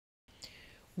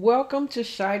Welcome to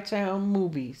Chi-Town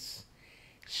Movies.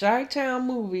 Chi-Town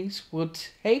Movies will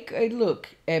take a look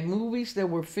at movies that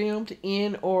were filmed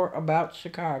in or about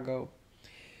Chicago.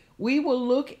 We will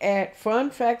look at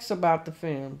fun facts about the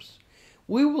films.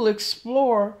 We will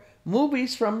explore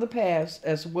movies from the past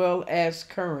as well as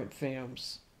current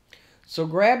films. So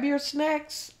grab your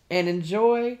snacks and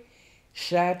enjoy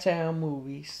Chi-Town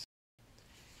Movies.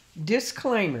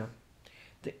 Disclaimer: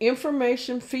 the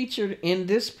information featured in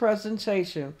this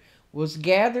presentation was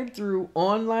gathered through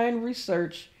online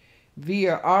research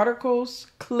via articles,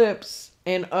 clips,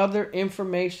 and other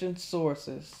information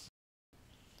sources.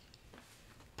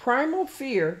 Primal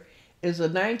Fear is a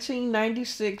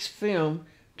 1996 film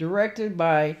directed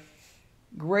by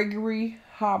Gregory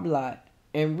Hoblot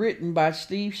and written by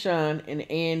Steve Sean and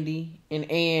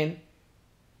Ann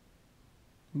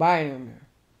Bynum.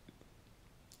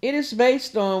 It is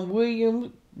based on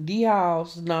William D.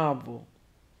 Howe's novel.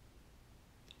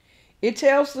 It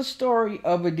tells the story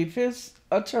of a defense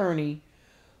attorney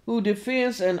who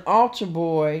defends an altar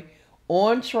boy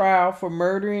on trial for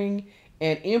murdering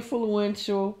an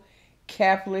influential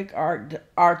Catholic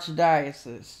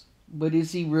archdiocese. But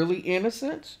is he really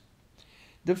innocent?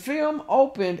 The film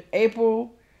opened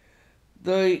April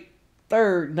the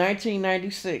 3rd,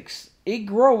 1996. It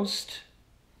grossed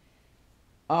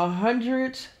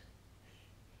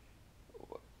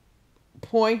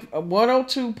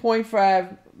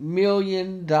 $102.5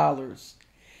 million.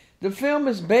 The film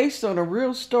is based on a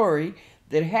real story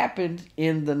that happened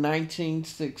in the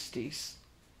 1960s.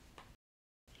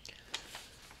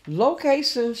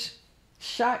 Locations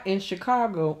shot in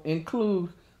Chicago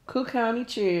include Cook County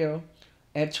Jail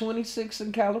at 26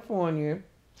 in California,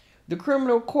 the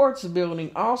Criminal Courts Building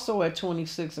also at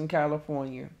 26 in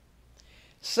California,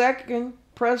 Second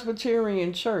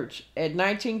Presbyterian Church at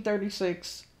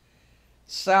 1936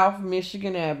 South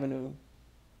Michigan Avenue,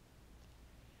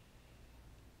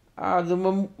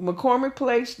 the McCormick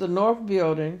Place, the North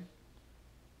Building,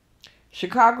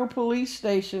 Chicago Police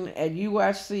Station at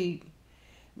UIC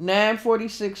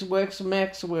 946 West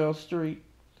Maxwell Street,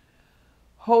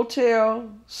 Hotel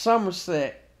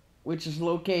Somerset, which is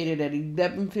located at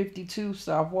 1152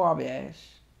 South Wabash,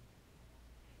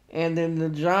 and then the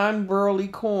John Burley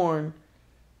Corn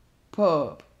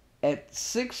Pub at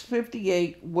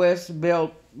 658 West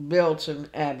Belton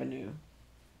Avenue.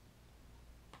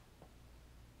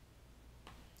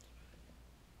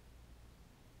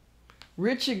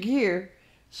 Richard Gere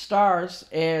stars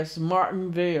as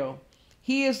Martin Vale.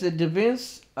 He is a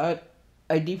defense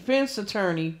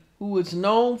attorney who is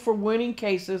known for winning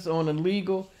cases on a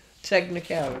legal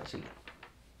technicality.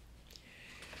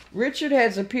 Richard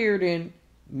has appeared in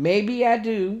Maybe I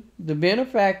Do, The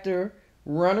Benefactor,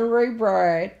 Runaway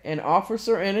Bride, An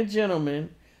Officer and a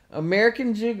Gentleman,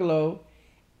 American Gigolo,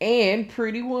 and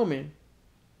Pretty Woman,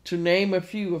 to name a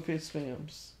few of his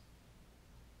films.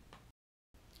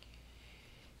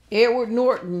 Edward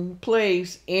Norton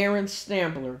plays Aaron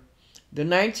Stampler, the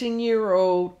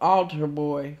 19-year-old altar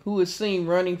boy who is seen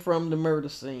running from the murder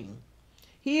scene.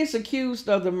 He is accused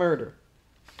of the murder.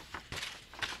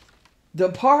 The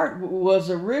part was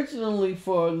originally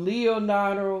for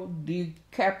Leonardo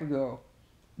DiCaprio,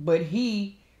 but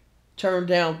he turned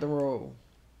down the role.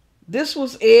 This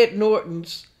was Ed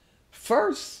Norton's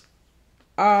first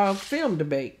film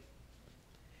debut.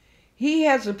 He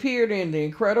has appeared in The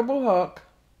Incredible Hulk,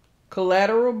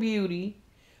 Collateral Beauty,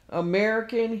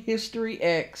 American History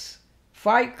X,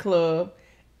 Fight Club,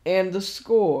 and The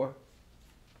Score.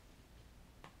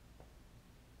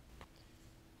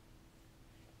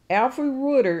 Alfre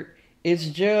Woodard is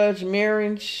Judge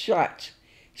Marion Schott.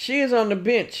 She is on the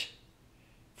bench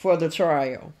for the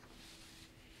trial.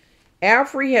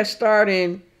 Alfre has starred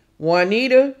in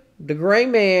Juanita, The Gray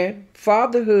Man,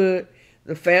 Fatherhood,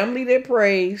 The Family That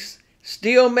Prays,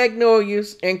 Steel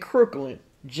Magnolias, and Crooklyn,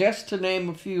 just to name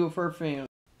a few of her films.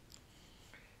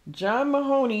 John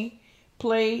Mahoney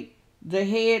played the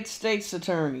head state's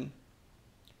attorney.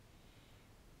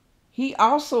 He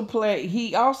also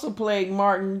played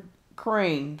Martin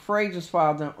Crane, Frasier's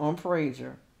father, on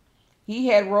Frasier. He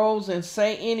had roles in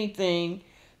Say Anything,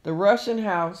 The Russian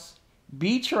House,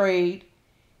 Betrayed,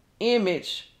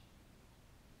 Image,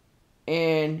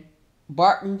 and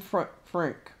Barton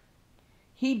Frank.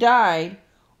 He died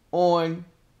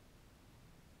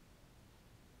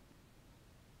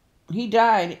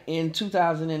in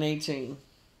 2018.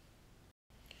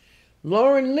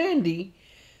 Lauren Lindy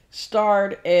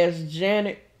starred as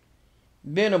Janet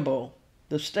Venable,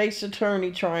 the state's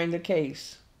attorney trying the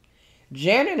case.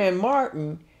 Janet and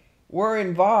Martin were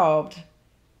involved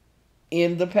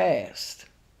in the past.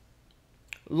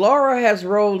 Laura has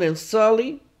rolled in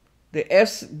Sully, The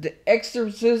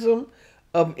Exorcism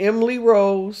of Emily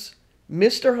Rose,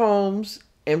 Mr. Holmes,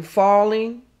 and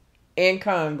Falling, and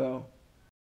Congo.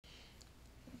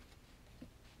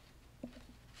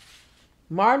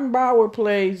 Martin Bauer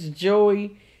plays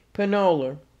Joey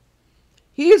Pinola.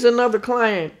 He is another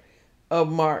client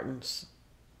of Martin's.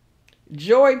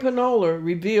 Joey Pinola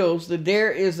reveals that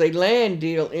there is a land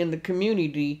deal in the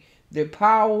community that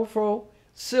powerful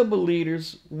civil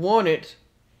leaders wanted,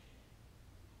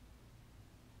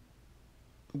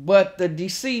 but the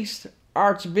deceased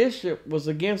archbishop was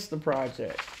against the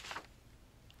project.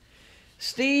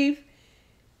 Steve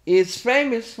is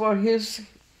famous for his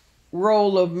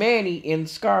role of Manny in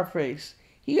Scarface.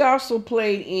 He also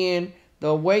played in The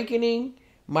Awakening,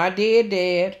 My Dead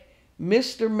Dad,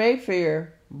 Mr.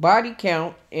 Mayfair, Body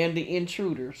Count, and The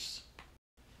Intruders.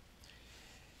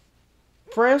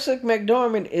 Frances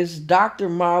McDormand is Dr.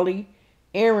 Molly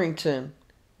Arrington,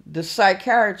 the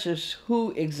psychiatrist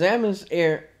who examines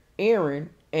Aaron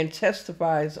and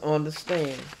testifies on the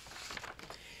stand.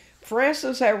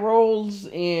 Frances had roles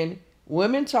in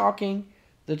Women Talking,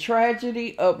 The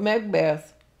Tragedy of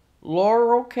Macbeth,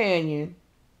 Laurel Canyon,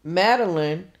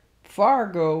 Madeline,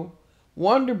 Fargo,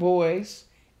 Wonder Boys,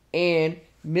 and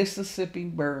Mississippi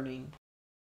Burning.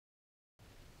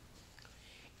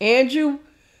 Andrew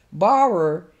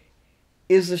Bauer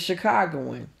is a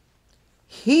Chicagoan.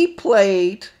 He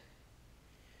played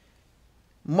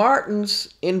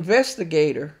Martin's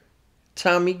investigator,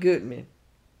 Tommy Goodman.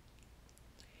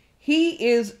 He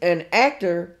is an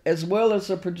actor as well as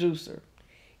a producer.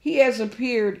 He has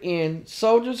appeared in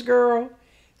Soldier's Girl,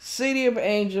 City of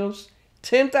Angels,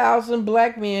 10,000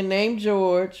 Black Men Named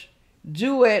George,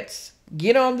 Duets,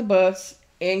 Get on the Bus,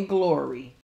 and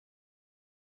Glory.